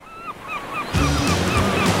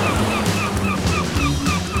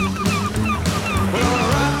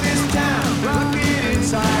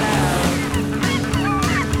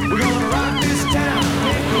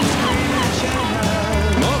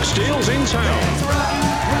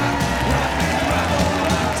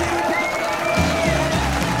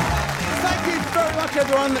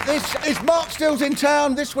everyone. This is Mark Stills in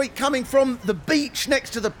town, this week coming from the beach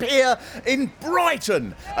next to the pier in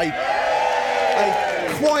Brighton. A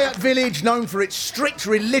quiet village known for its strict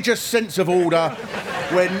religious sense of order,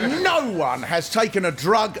 where no one has taken a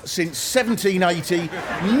drug since 1780,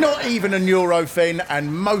 not even a Nurofen,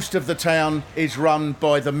 and most of the town is run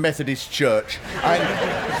by the Methodist Church.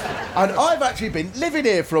 And I've actually been living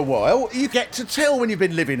here for a while. You get to tell when you've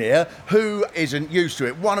been living here who isn't used to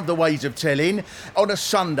it. One of the ways of telling, on a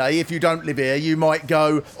Sunday, if you don't live here, you might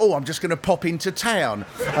go, oh, I'm just going to pop into town.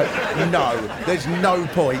 No, there's no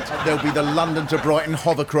point. There'll be the London to Brighton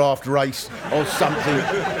hovercraft race or something.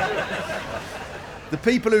 The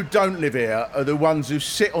people who don't live here are the ones who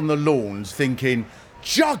sit on the lawns thinking,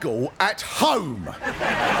 juggle at home.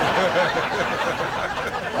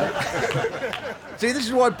 See, this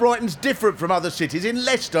is why Brighton's different from other cities. In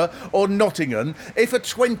Leicester or Nottingham, if a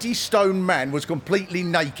 20-stone man was completely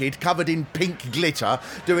naked, covered in pink glitter,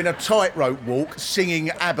 doing a tightrope walk,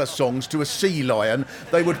 singing ABBA songs to a sea lion,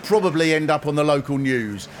 they would probably end up on the local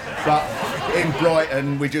news. But in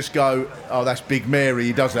Brighton, we just go, oh, that's Big Mary,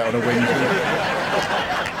 he does that on a Wednesday.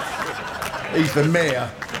 He's the mayor.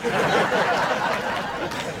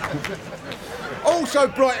 Also,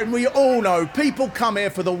 Brighton, we all know, people come here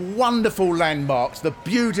for the wonderful landmarks, the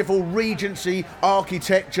beautiful Regency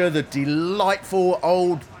architecture, the delightful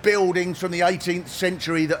old buildings from the 18th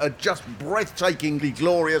century that are just breathtakingly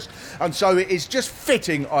glorious. And so it is just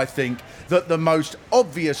fitting, I think, that the most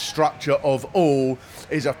obvious structure of all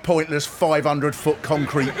is a pointless 500-foot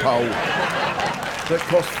concrete pole that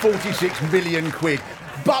costs 46 million quid.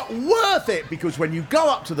 But worth it, because when you go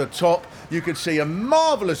up to the top, you can see a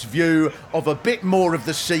marvellous view of a bit more of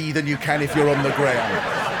the sea than you can if you're on the ground.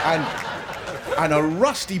 And a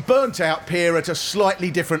rusty, burnt-out pier at a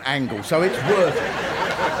slightly different angle, so it's worth it.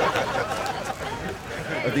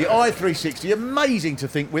 The I-360, amazing to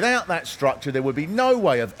think without that structure there would be no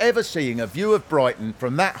way of ever seeing a view of Brighton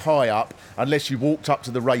from that high up unless you walked up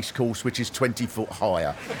to the racecourse, which is 20 foot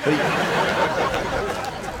higher.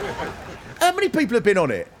 How many people have been on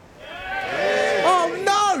it? Yeah. Oh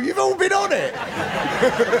no, you've all been on it! You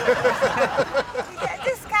get a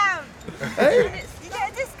discount. Eh? You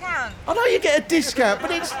get a discount. I know you get a discount, but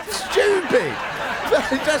it's stupid.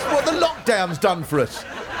 That's what the lockdown's done for us.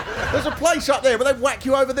 There's a place up there where they whack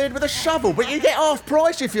you over the head with a shovel, but you get half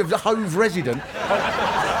price if you're a Hove resident.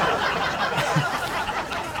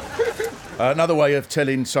 Another way of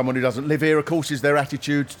telling someone who doesn't live here, of course, is their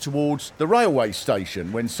attitude towards the railway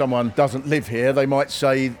station. When someone doesn't live here, they might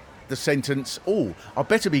say the sentence, oh, I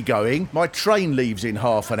better be going. My train leaves in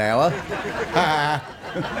half an hour.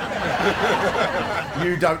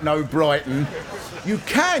 You don't know Brighton. You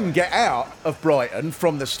can get out of Brighton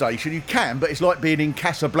from the station, you can, but it's like being in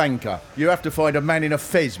Casablanca. You have to find a man in a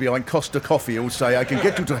fez behind Costa Coffee who'll say, I can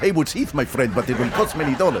get you to Haywards Heath, my friend, but it will cost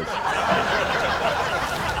many dollars.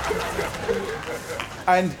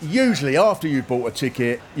 And usually, after you've bought a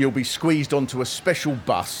ticket, you'll be squeezed onto a special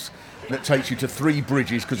bus that takes you to Three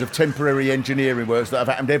Bridges because of temporary engineering works that have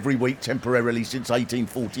happened every week temporarily since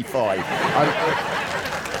 1845.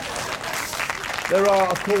 There are,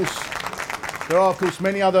 of course,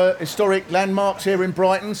 many other historic landmarks here in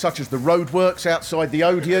Brighton, such as the roadworks outside the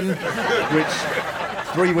Odeon, which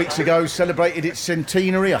 3 weeks ago celebrated its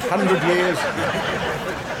centenary, 100 years.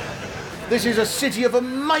 This is a city of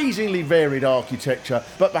amazingly varied architecture,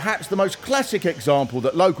 but perhaps the most classic example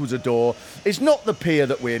that locals adore is not the pier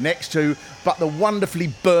that we're next to, but the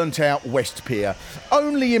wonderfully burnt-out West Pier.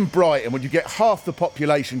 Only in Brighton would you get half the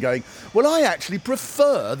population going, well, I actually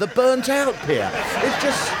prefer the burnt-out pier. It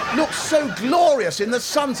just looks so glorious in the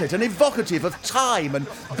sunset and evocative of time and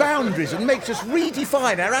boundaries and makes us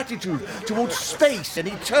redefine our attitude towards space and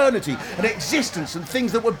eternity and existence and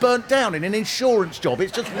things that were burnt down in an insurance job.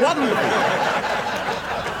 It's just wonderful.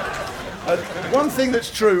 One thing that's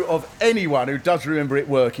true of anyone who does remember it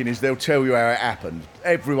working is they'll tell you how it happened.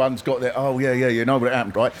 Everyone's got their, oh, yeah, you know what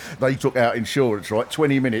happened, right? They took out insurance, right?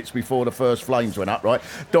 20 minutes before the first flames went up, right?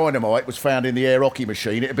 Dynamite was found in the air hockey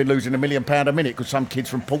machine. It had been losing £1 million a minute because some kids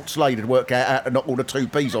from Port Slade had worked out how to knock all the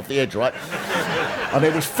 2Ps off the edge, right? And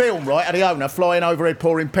there was film, right, of the owner flying overhead,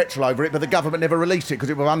 pouring petrol over it, but the government never released it because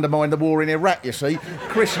it would undermine the war in Iraq, you see.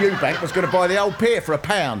 Chris Eubank was going to buy the old pier for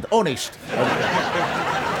 £1, honest.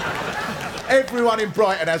 Everyone in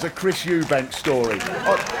Brighton has a Chris Eubank story.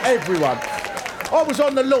 Everyone. I was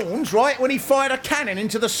on the lawns, right, when he fired a cannon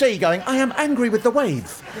into the sea going, I am angry with the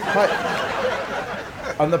waves. Right.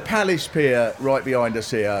 And the Palace Pier right behind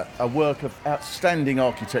us here, a work of outstanding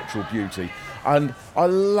architectural beauty. And I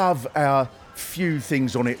love our few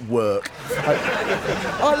things on it work.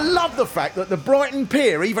 I love the fact that the Brighton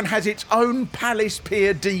Pier even has its own Palace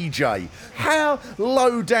Pier DJ. How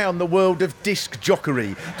low down the world of disc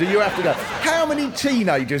jockery do you have to go? How many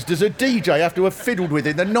teenagers does a DJ have to have fiddled with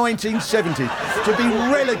in the 1970s to be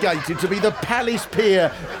relegated to be the Palace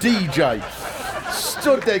Pier DJ?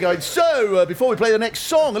 Stood there going, so, before we play the next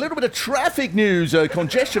song, a little bit of traffic news.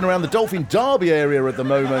 Congestion around the Dolphin Derby area at the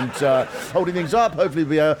moment. Holding things up. Hopefully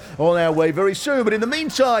we'll be on our way very soon. But in the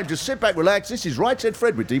meantime, just sit back, relax. This is Right Said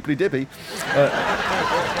Fred with Deeply Dippy.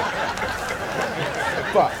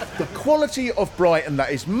 But the quality of Brighton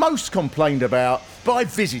that is most complained about by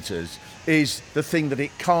visitors is the thing that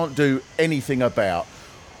it can't do anything about.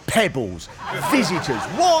 Pebbles. Visitors.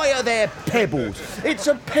 Why are there pebbles? It's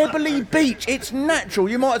a pebbly beach. It's natural.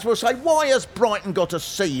 You might as well say, why has Brighton got a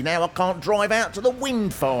sea? Now I can't drive out to the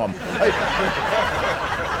wind farm.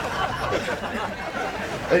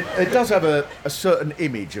 It does have a certain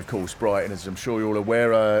image, of course, Brighton, as I'm sure you're all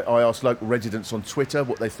aware. I asked local residents on Twitter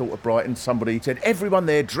what they thought of Brighton. Somebody said, everyone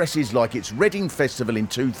there dresses like it's Reading Festival in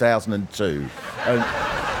 2002.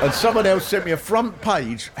 And someone else sent me a front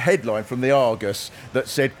page headline from the Argus that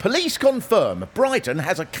said, police confirm Brighton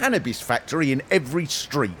has a cannabis factory in every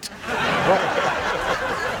street.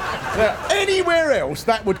 Now, anywhere else,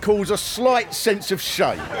 that would cause a slight sense of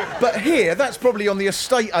shame. But here, that's probably on the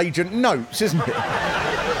estate agent notes, isn't it?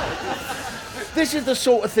 This is the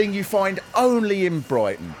sort of thing you find only in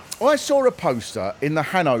Brighton. I saw a poster in the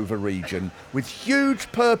Hanover region with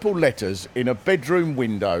huge purple letters in a bedroom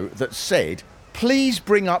window that said, please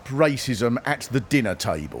bring up racism at the dinner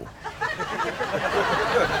table.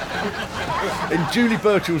 In Julie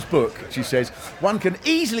Burchell's book, she says, one can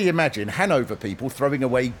easily imagine Hanover people throwing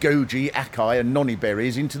away goji, acai and nonny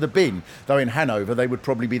berries into the bin, though in Hanover they would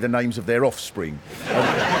probably be the names of their offspring.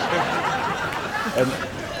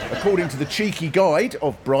 According to the cheeky guide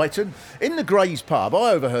of Brighton, in the Grays pub,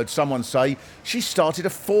 I overheard someone say she started a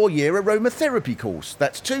 4-year aromatherapy course.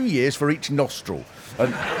 That's 2 years for each nostril.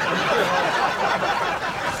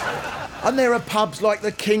 And there are pubs like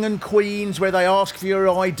the King and Queen's where they ask for your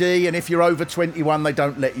ID, and if you're over 21, they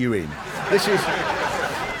don't let you in. This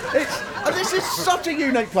is such a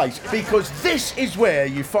unique place because this is where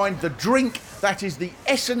you find the drink that is the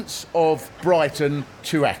essence of Brighton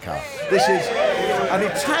Tuaca. This is an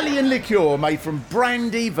Italian liqueur made from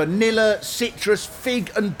brandy, vanilla, citrus,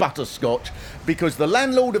 fig and butterscotch because the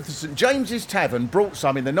landlord of the St James's Tavern brought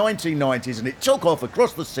some in the 1990s and it took off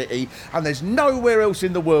across the city, and there's nowhere else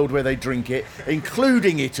in the world where they drink it,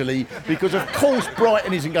 including Italy, because of course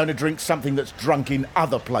Brighton isn't going to drink something that's drunk in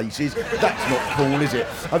other places. That's not cool, is it?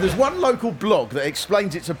 And there's one local blog that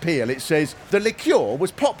explains its appeal. It says, the liqueur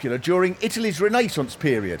was popular during Italy's Renaissance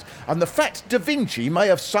period, and the fact Da Vinci may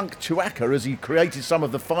have sunk Tuaca as he created some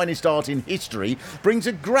of the finest art in history brings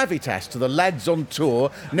a gravitas to the lads on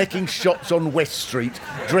tour necking shots on West Street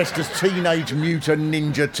dressed as Teenage Mutant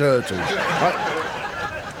Ninja Turtles.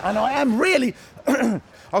 And I am really...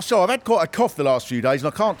 Oh, sorry, I've had quite a cough the last few days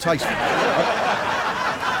and I can't taste it.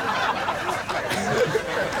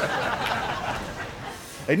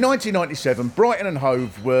 In 1997, Brighton and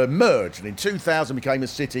Hove were merged and in 2000 became a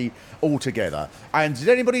city altogether. And did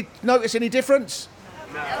anybody notice any difference?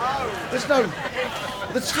 No. There's no...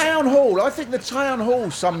 The town hall, I think the town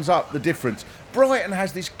hall sums up the difference. Brighton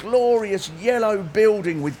has this glorious yellow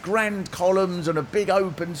building with grand columns and a big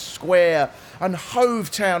open square, and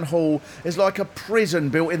Hove Town Hall is like a prison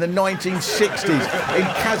built in the 1960s in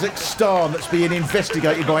Kazakhstan that's being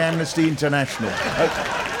investigated by Amnesty International.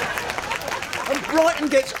 And Brighton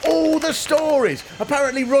gets all the stories.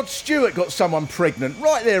 Apparently Rod Stewart got someone pregnant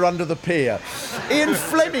right there under the pier. Ian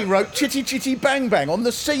Fleming wrote Chitty Chitty Bang Bang on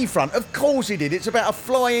the seafront. Of course he did. It's about a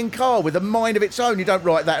flying car with a mind of its own. You don't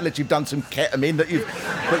write that unless you've done some ketamine that you've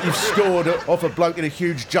scored off a bloke in a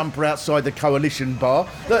huge jumper outside the Coalition bar.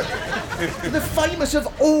 The famous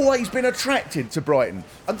have always been attracted to Brighton.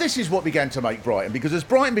 And this is what began to make Brighton, because as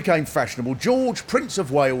Brighton became fashionable, George, Prince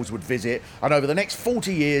of Wales, would visit, and over the next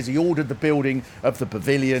 40 years he ordered the building of the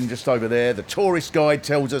Pavilion just over there. The tourist guide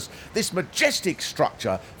tells us this majestic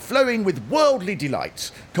structure, flowing with worldly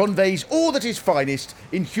delights, conveys all that is finest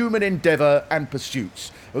in human endeavour and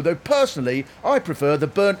pursuits. Although personally, I prefer the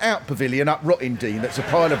burnt-out Pavilion up Rottingdean that's a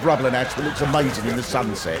pile of rubble and ash that looks amazing in the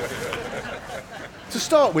sunset. To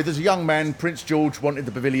start with, as a young man, Prince George wanted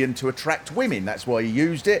the pavilion to attract women. That's why he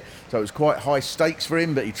used it. So it was quite high stakes for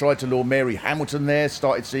him, but he tried to lure Mary Hamilton there,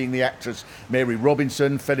 started seeing the actress Mary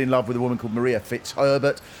Robinson, fell in love with a woman called Maria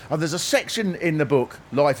Fitzherbert. And there's a section in the book,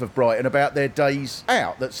 Life of Brighton, about their days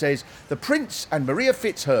out that says the Prince and Maria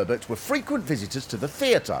Fitzherbert were frequent visitors to the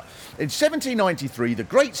theatre. In 1793, the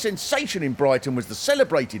great sensation in Brighton was the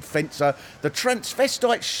celebrated fencer, the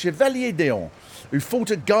transvestite Chevalier d'Eon, who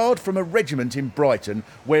fought a guard from a regiment in Brighton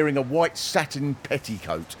wearing a white satin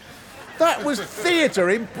petticoat. That was theatre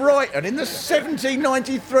in Brighton in the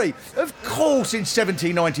 1793. Of course, in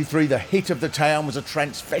 1793, the hit of the town was a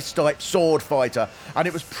transvestite sword fighter, and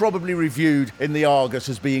it was probably reviewed in the Argus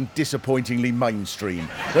as being disappointingly mainstream.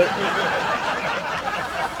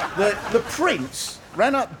 The Prince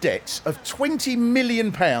ran up debts of £20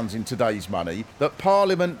 million in today's money that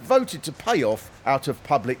Parliament voted to pay off out of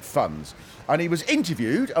public funds. And he was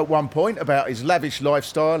interviewed at one point about his lavish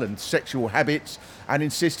lifestyle and sexual habits and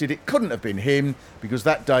insisted it couldn't have been him because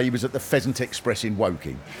that day he was at the Pheasant Express in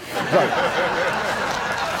Woking.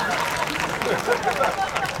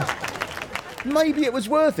 Maybe it was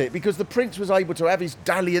worth it because the Prince was able to have his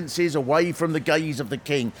dalliances away from the gaze of the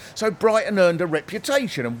King. So Brighton earned a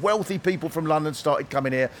reputation and wealthy people from London started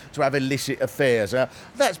coming here to have illicit affairs.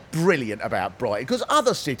 That's brilliant about Brighton because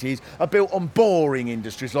other cities are built on boring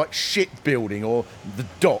industries like shipbuilding or the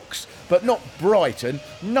docks. But not Brighton.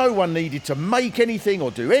 No one needed to make anything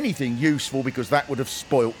or do anything useful because that would have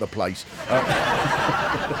spoilt the place.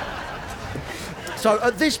 So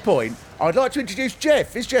at this point, I'd like to introduce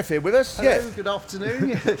Jeff. Is Jeff here with us? Hello, Yeah. good afternoon.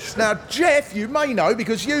 Yes. Now, Jeff, you may know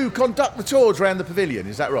because you conduct the tours around the pavilion,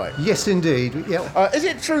 is that right? Yes, indeed. Yeah. Is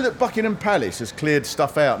it true that Buckingham Palace has cleared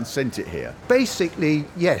stuff out and sent it here? Basically,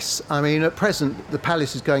 yes. I mean, at present, the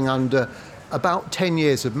palace is going under about 10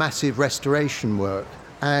 years of massive restoration work,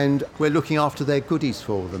 and we're looking after their goodies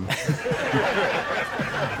for them.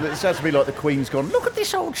 It sounds to me like the Queen's gone, look at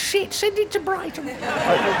this old shit, send it to Brighton.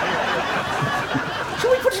 Shall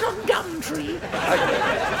we put it on Gumtree?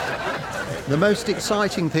 The most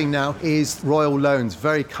exciting thing now is Royal Loans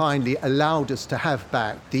very kindly allowed us to have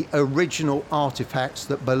back the original artefacts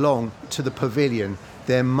that belong to the pavilion.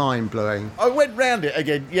 They're mind-blowing. I went round it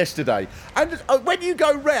again yesterday, and when you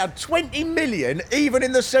go round, 20 million, even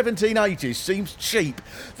in the 1780s, seems cheap.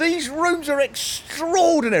 These rooms are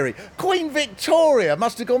extraordinary. Queen Victoria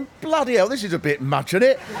must have gone, bloody hell, this is a bit much, isn't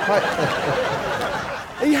it?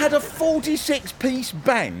 He had a 46-piece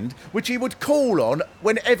band which he would call on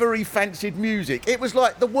whenever he fancied music. It was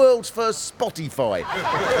like the world's first Spotify.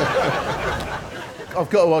 I've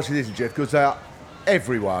got to ask you this, Jeff, because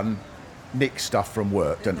everyone nicks stuff from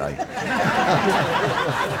work, don't they?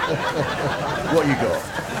 What you got?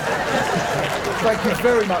 Thank you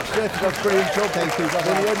very much, Jeff. That's a brilliant job. Thank you.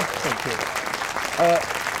 Brilliant. Thank you.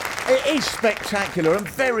 It is spectacular and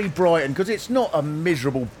very Brighton because it's not a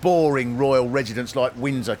miserable, boring royal residence like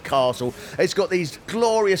Windsor Castle. It's got these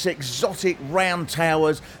glorious, exotic round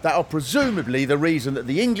towers that are presumably the reason that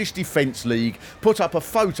the English Defence League put up a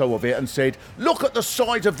photo of it and said, look at the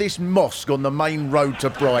size of this mosque on the main road to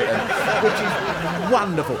Brighton, which is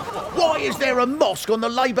wonderful. Why is there a mosque on the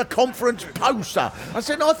Labour conference poster? I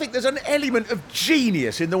said, I think there's an element of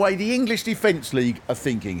genius in the way the English Defence League are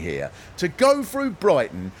thinking here. To go through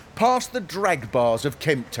Brighton, past the drag bars of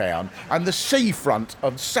Kemp Town and the seafront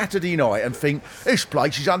on Saturday night and think, this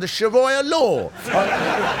place is under Sharia law.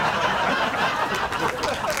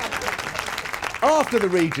 After the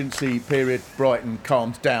Regency period, Brighton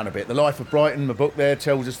calmed down a bit. The Life of Brighton, the book there,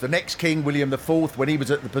 tells us the next king, William IV, when he was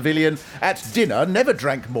at the pavilion, at dinner, never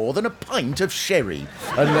drank more than a pint of sherry.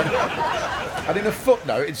 And in a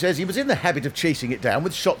footnote, it says he was in the habit of chasing it down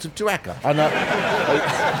with shots of tobacco.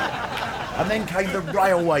 And then came the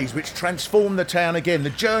railways, which transformed the town again. The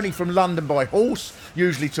journey from London by horse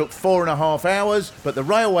usually took 4.5 hours, but the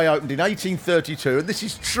railway opened in 1832, and this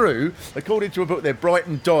is true, according to a book there,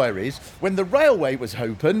 Brighton Diaries. When the railway was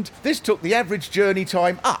opened, this took the average journey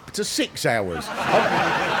time up to 6 hours.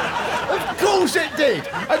 Of course it did!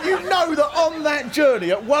 And you know that on that journey,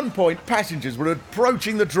 at one point, passengers were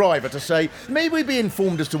approaching the driver to say, may we be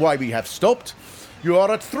informed as to why we have stopped? You are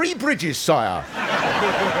at Three Bridges, sire.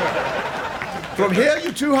 From here,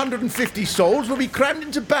 you 250 souls will be crammed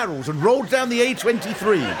into barrels and rolled down the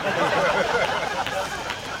A23.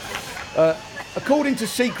 According to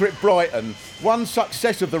Secret Brighton, one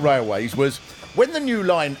success of the railways was when the new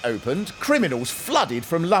line opened, criminals flooded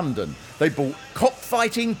from London. They bought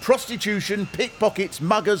cockfighting, prostitution, pickpockets,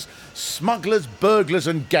 muggers, smugglers, burglars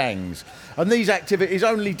and gangs. And these activities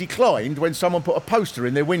only declined when someone put a poster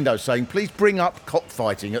in their window saying, please bring up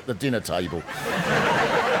cockfighting at the dinner table.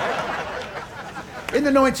 In the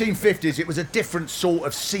 1950s, it was a different sort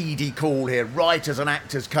of seedy call here. Writers and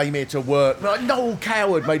actors came here to work. Like Noel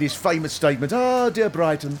Coward made his famous statement, "Ah, dear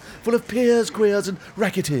Brighton, full of peers, queers and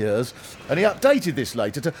racketeers." And he updated this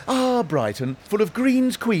later to, "Ah, Brighton, full of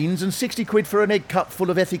greens, queens and 60 quid for an egg cup full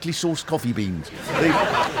of ethically sourced coffee beans."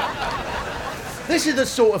 This is the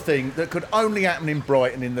sort of thing that could only happen in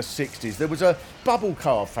Brighton in the 60s. There was a bubble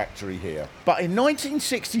car factory here. But in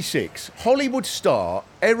 1966, Hollywood star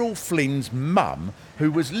Errol Flynn's mum,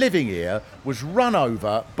 who was living here, was run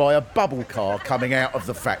over by a bubble car coming out of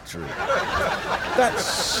the factory. That's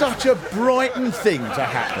such a Brighton thing to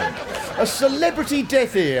happen. A celebrity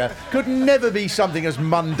death here could never be something as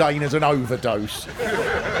mundane as an overdose.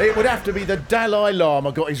 It would have to be the Dalai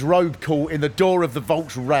Lama got his robe caught in the door of the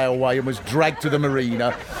Volks Railway and was dragged to the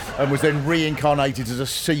marina and was then reincarnated as a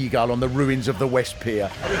seagull on the ruins of the West Pier.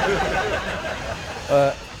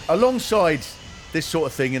 Alongside this sort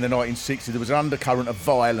of thing in the 1960s, there was an undercurrent of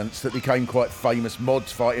violence that became quite famous.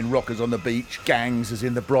 Mods fighting rockers on the beach, gangs as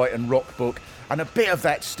in the Brighton Rock book, and a bit of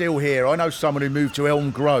that's still here. I know someone who moved to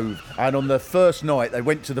Elm Grove, and on the first night they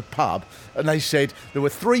went to the pub and they said there were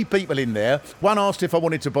 3 people in there. One asked if I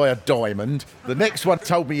wanted to buy a diamond. The next one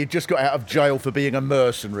told me he'd just got out of jail for being a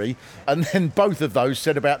mercenary. And then both of those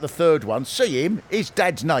said about the third one, "See him? His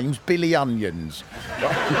dad's name's Billy Onions."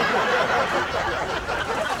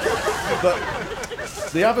 But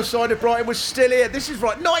the other side of Brighton was still here. This is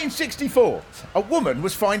right, 1964. A woman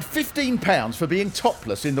was fined £15 for being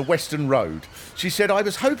topless in the Western Road. She said, "I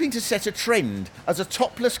was hoping to set a trend as a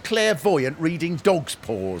topless clairvoyant reading dog's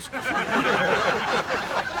paws."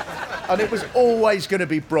 And it was always going to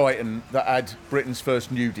be Brighton that had Britain's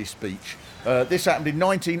first nudist beach. This happened in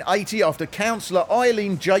 1980 after councillor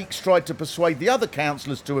Eileen Jakes tried to persuade the other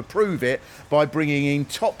councillors to approve it by bringing in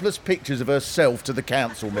topless pictures of herself to the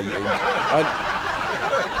council meeting.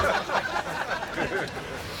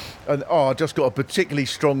 And I just got a particularly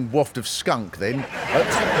strong waft of skunk then.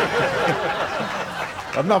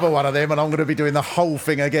 Another one of them and I'm going to be doing the whole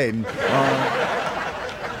thing again.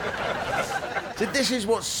 So this is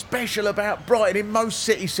what's special about Brighton. In most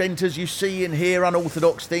city centres you see and hear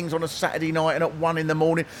unorthodox things on a Saturday night and at 1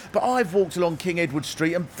 a.m. But I've walked along King Edward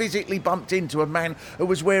Street and physically bumped into a man who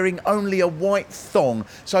was wearing only a white thong,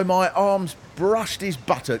 so my arms brushed his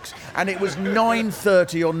buttocks, and it was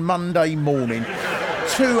 9:30 on Monday morning,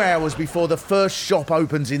 2 hours before the first shop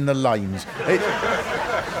opens in the lanes.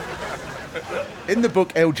 In the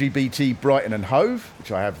book LGBT Brighton and Hove,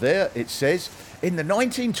 which I have there, it says, in the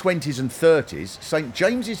 1920s and 30s, St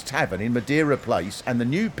James's Tavern in Madeira Place and the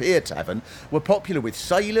New Pier Tavern were popular with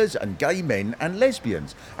sailors and gay men and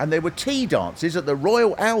lesbians. And there were tea dances at the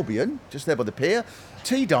Royal Albion, just there by the pier,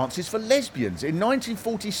 tea dances for lesbians. In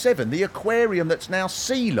 1947, the aquarium that's now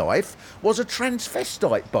Sea Life was a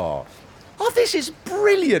transvestite bar. Oh, this is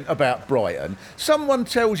brilliant about Brighton. Someone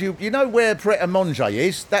tells you, you know where Pret a Manger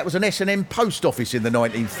is? That was an S&M post office in the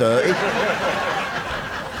 1930s.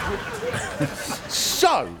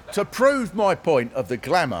 So, to prove my point of the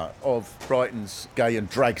glamour of Brighton's gay and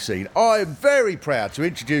drag scene, I am very proud to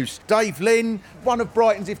introduce Dave Lynn, one of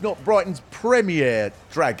Brighton's, if not Brighton's, premier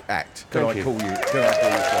drag act. Can I call you so?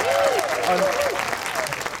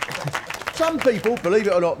 Some people, believe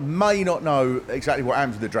it or not, may not know exactly what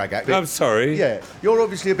happens with the drag act. I'm sorry. Yeah, you're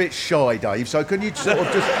obviously a bit shy, Dave, so can you sort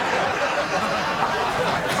of just...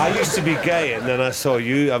 I used to be gay and then I saw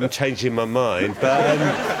you. I'm changing my mind, but...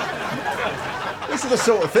 This is the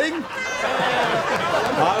sort of thing.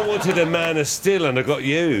 I wanted a Man of Steel and I got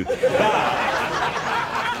you.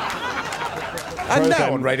 And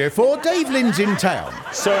now on Radio 4, Dave Lynn's in town.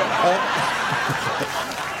 Sorry.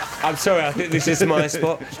 I'm sorry, I think this is my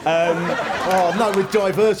spot. Oh, no, with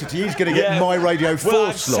diversity, he's going to get my Radio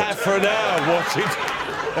 4 slot. I sat for an hour watching...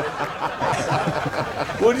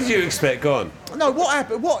 What did you expect? Go on. No, what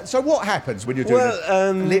happened? What happens when you're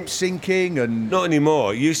doing lip syncing and... Not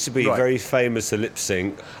anymore. It used to be Right. very famous to lip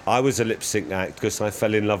sync. I was a lip sync act because I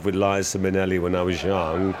fell in love with Liza Minnelli when I was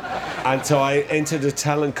young. And so I entered a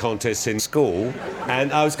talent contest in school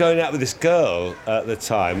and I was going out with this girl at the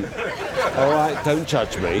time. All right, don't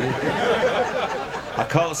judge me. I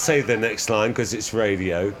can't say the next line because it's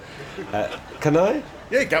radio. Can I?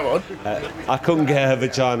 Yeah, go on. I couldn't get her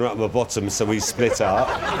vagina up my bottom, so we split up.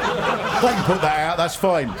 They can put that out, that's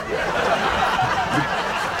fine.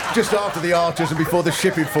 Just after the Archers and before the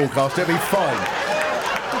shipping forecast, it'll be fine.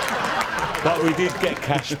 But we did get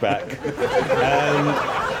cash back.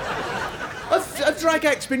 A drag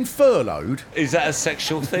act's been furloughed? Is that a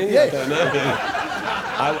sexual thing? Yeah. I don't know.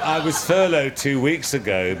 I was furloughed 2 weeks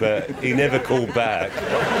ago, but he never called back.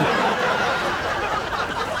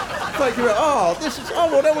 Thank you. Oh, this is. I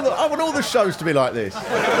want all the shows to be like this.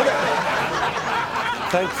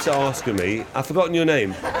 Thanks for asking me. I've forgotten your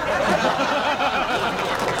name.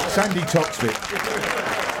 Sandy Toksvig.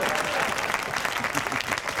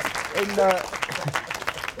 And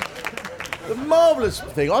the marvellous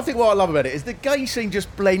thing, I think what I love about it is the gay scene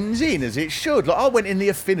just blends in as it should. Like, I went in the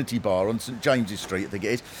Affinity Bar on St James's Street, I think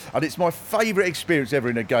it is, and it's my favourite experience ever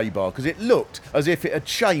in a gay bar because it looked as if it had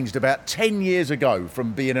changed about 10 years ago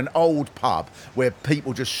from being an old pub where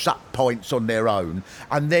people just sucked pints on their own,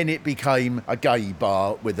 and then it became a gay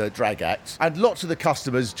bar with a drag act. And lots of the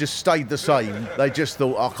customers just stayed the same. They just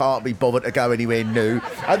thought, I can't be bothered to go anywhere new,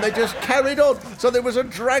 and they just carried on. So there was a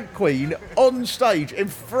drag queen on stage in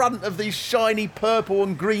front of these shiny purple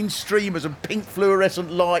and green streamers and pink fluorescent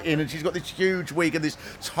lighting, and she's got this huge wig and this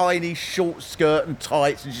tiny short skirt and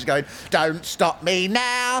tights, and she's going, "Don't stop me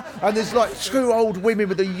now!" And there's like 2 old women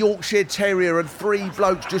with a Yorkshire Terrier and 3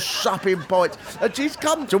 blokes just supping pints, and she's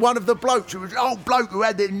come to one of the blokes who was an old bloke who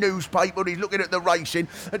had the newspaper and he's looking at the racing,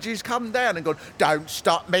 and she's come down and gone, "Don't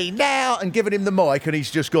stop me now," and given him the mic, and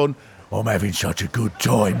he's just gone, "I'm having such a good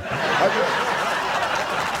time."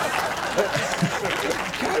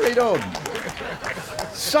 Carried on.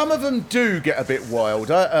 Some of them do get a bit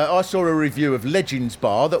wilder. I saw a review of Legends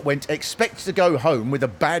Bar that went, "Expect to go home with a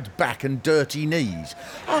bad back and dirty knees."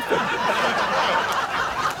 Have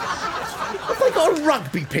they got a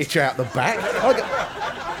rugby pitch out the back?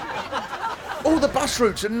 All the bus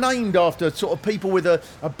routes are named after sort of people with a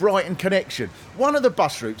Brighton connection. One of the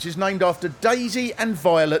bus routes is named after Daisy and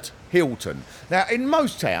Violet Hilton. Now, in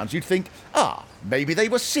most towns, you'd think, maybe they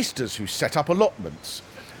were sisters who set up allotments.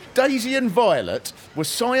 Daisy and Violet were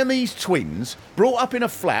Siamese twins brought up in a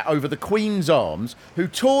flat over the Queen's Arms who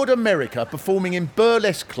toured America performing in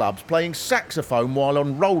burlesque clubs, playing saxophone while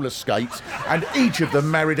on roller skates, and each of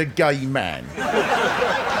them married a gay man.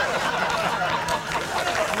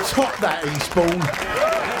 Top that, Eastbourne.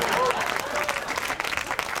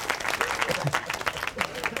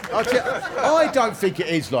 I don't think it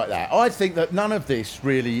is like that. I think that none of this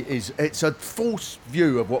really is. It's a false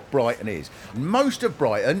view of what Brighton is. Most of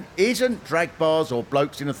Brighton isn't drag bars or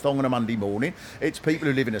blokes in a thong on a Monday morning. It's people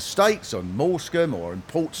who live in estates on Morscombe or in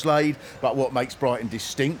Portslade. But what makes Brighton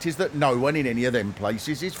distinct is that no one in any of them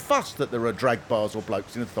places is fussed that there are drag bars or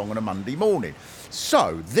blokes in a thong on a Monday morning.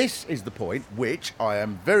 So this is the point which I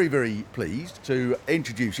am very, very pleased to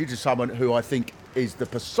introduce you to someone who I think is the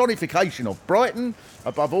personification of Brighton,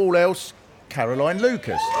 above all else, Caroline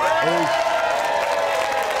Lucas.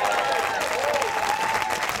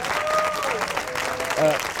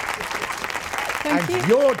 Thank you.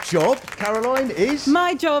 Your job, Caroline, is?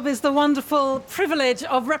 My job is the wonderful privilege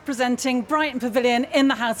of representing Brighton Pavilion in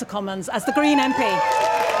the House of Commons as the Green MP.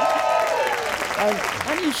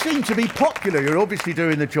 And you seem to be popular. You're obviously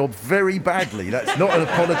doing the job very badly. That's not a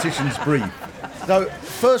politician's brief. So,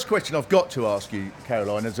 first question I've got to ask you,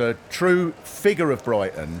 Caroline, as a true figure of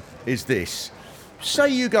Brighton, is this. Say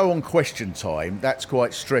you go on Question Time, that's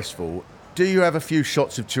quite stressful. Do you have a few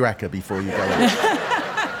shots of Chewbacca before you go on?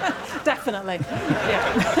 Definitely,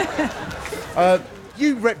 yeah.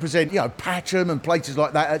 You represent, Patcham and places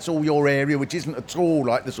like that. That's all your area, which isn't at all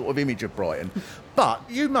like the sort of image of Brighton. But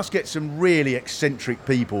you must get some really eccentric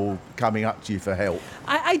people coming up to you for help.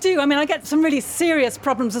 I do. I mean, I get some really serious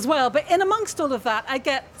problems as well. But in amongst all of that, I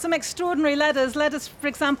get some extraordinary letters, for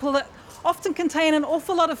example, that often contain an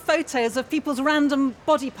awful lot of photos of people's random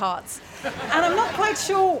body parts. And I'm not quite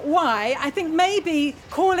sure why. I think maybe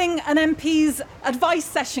calling an MP's advice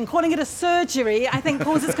session, calling it a surgery, I think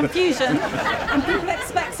causes confusion. And people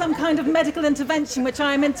expect some kind of medical intervention, which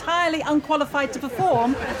I am entirely unqualified to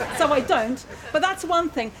perform, so I don't. But that's one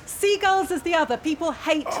thing. Seagulls is the other. People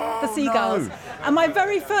hate the seagulls. No. And my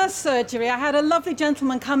very first surgery, I had a lovely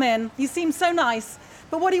gentleman come in. He seemed so nice.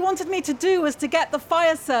 But what he wanted me to do was to get the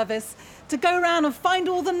fire service to go around and find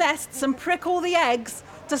all the nests and prick all the eggs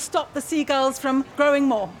to stop the seagulls from growing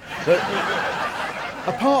more.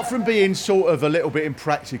 Apart from being sort of a little bit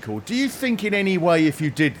impractical, do you think in any way if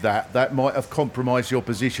you did that, that might have compromised your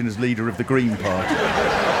position as leader of the Green Party?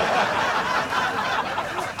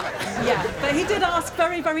 Yeah, but he did ask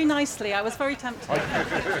very, very nicely. I was very tempted.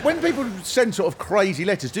 When people send sort of crazy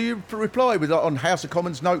letters, do you reply with on House of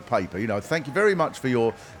Commons notepaper? Thank you very much for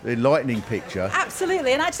your enlightening picture.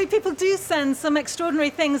 Absolutely, and actually people do send some extraordinary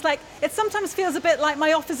things. Like, it sometimes feels a bit like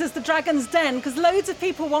my office is the Dragon's Den, because loads of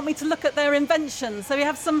people want me to look at their inventions. So we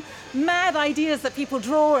have some mad ideas that people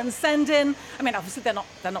draw and send in. I mean, obviously they're not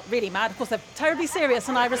really mad. Of course, they're terribly serious,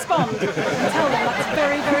 and I respond and tell them that's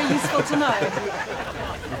very, very useful to know.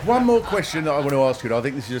 One more question that I want to ask you. I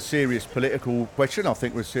think this is a serious political question. I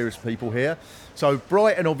think we're serious people here. So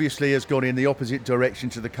Brighton obviously has gone in the opposite direction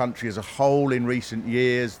to the country as a whole in recent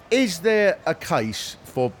years. Is there a case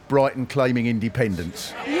for Brighton claiming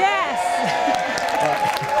independence? Yes.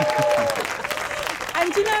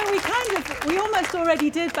 And you know, we almost already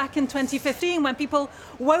did back in 2015 when people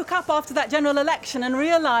woke up after that general election and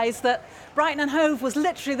realised that Brighton and Hove was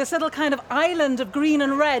literally this little kind of island of green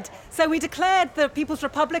and red. So we declared the People's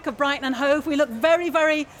Republic of Brighton and Hove. We looked very,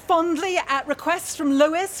 very fondly at requests from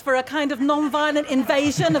Lewis for a kind of non-violent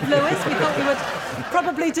invasion of Lewis. We thought we would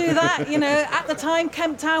probably do that. You know, at the time,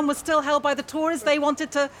 Kemp Town was still held by the Tories. They wanted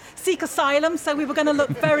to seek asylum, so we were going to look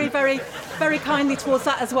very, very, very kindly towards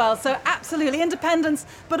that as well. So absolutely independence,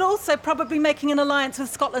 but also probably making an alliance with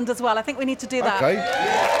Scotland as well. I think we need to do that. Okay.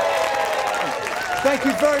 Thank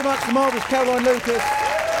you very much, the marvellous Caroline Lucas.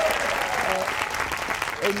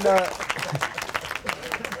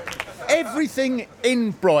 Everything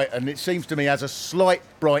in Brighton, it seems to me, has a slight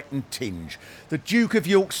Brighton tinge. The Duke of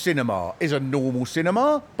York Cinema is a normal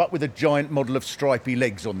cinema, but with a giant model of stripy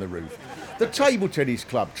legs on the roof. The table tennis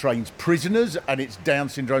club trains prisoners, and its Down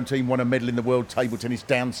syndrome team won a medal in the World Table Tennis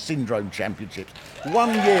Down Syndrome Championships.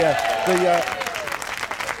 One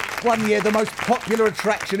year, the most popular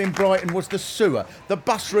attraction in Brighton was the sewer. The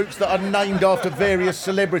bus routes that are named after various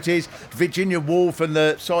celebrities, Virginia Woolf and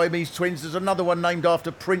the Siamese twins. There's another one named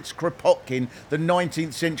after Prince Kropotkin, the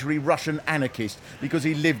 19th century Russian anarchist, because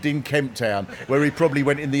he lived in Kemp Town, where he probably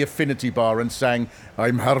went in the Affinity Bar and sang,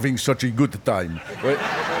 "I'm having such a good time,"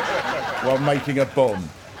 while making a bomb.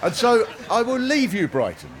 And so I will leave you,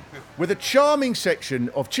 Brighton, with a charming section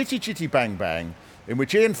of Chitty Chitty Bang Bang, in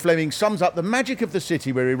which Ian Fleming sums up the magic of the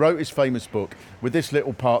city where he wrote his famous book with this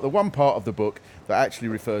little part, the one part of the book that actually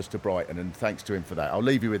refers to Brighton, and thanks to him for that. I'll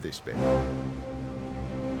leave you with this bit.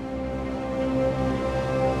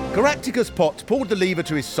 Caractacus Potts pulled the lever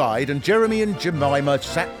to his side, and Jeremy and Jemima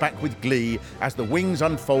sat back with glee as the wings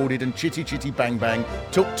unfolded and Chitty Chitty Bang Bang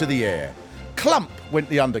took to the air. Clump went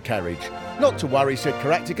the undercarriage. "Not to worry," said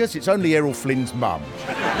Caractacus, "it's only Errol Flynn's mum."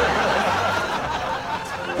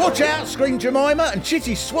 "Watch out," screamed Jemima, and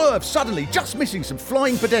Chitty swerved suddenly, just missing some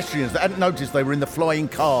flying pedestrians that hadn't noticed they were in the flying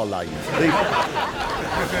car lane.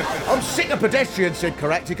 "I'm sick of pedestrians," said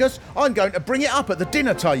Caractacus. "I'm going to bring it up at the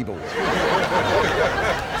dinner table."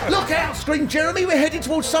 "Look out," screamed Jeremy, "we're headed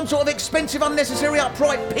towards some sort of expensive, unnecessary,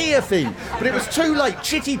 upright pier thing." But it was too late.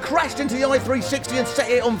 Chitty crashed into the I-360 and set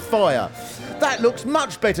it on fire. "That looks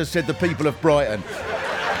much better," said the people of Brighton.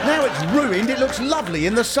 "Now it's ruined, it looks lovely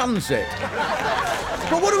in the sunset."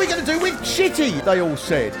 "But what are we going to do with Chitty?" they all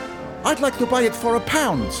said. "I'd like to buy it for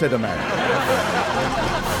 £1, said a man.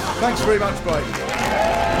 Thanks very much, Brighton.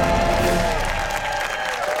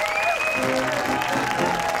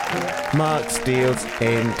 Mark Steele's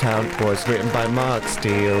In Town was written by Mark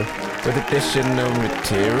Steele, with additional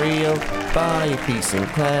material by P.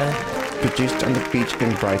 Sinclair. Produced on the beach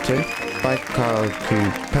in Brighton by Carl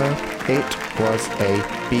Cooper. It was a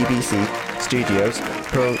BBC Studios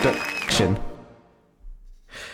production.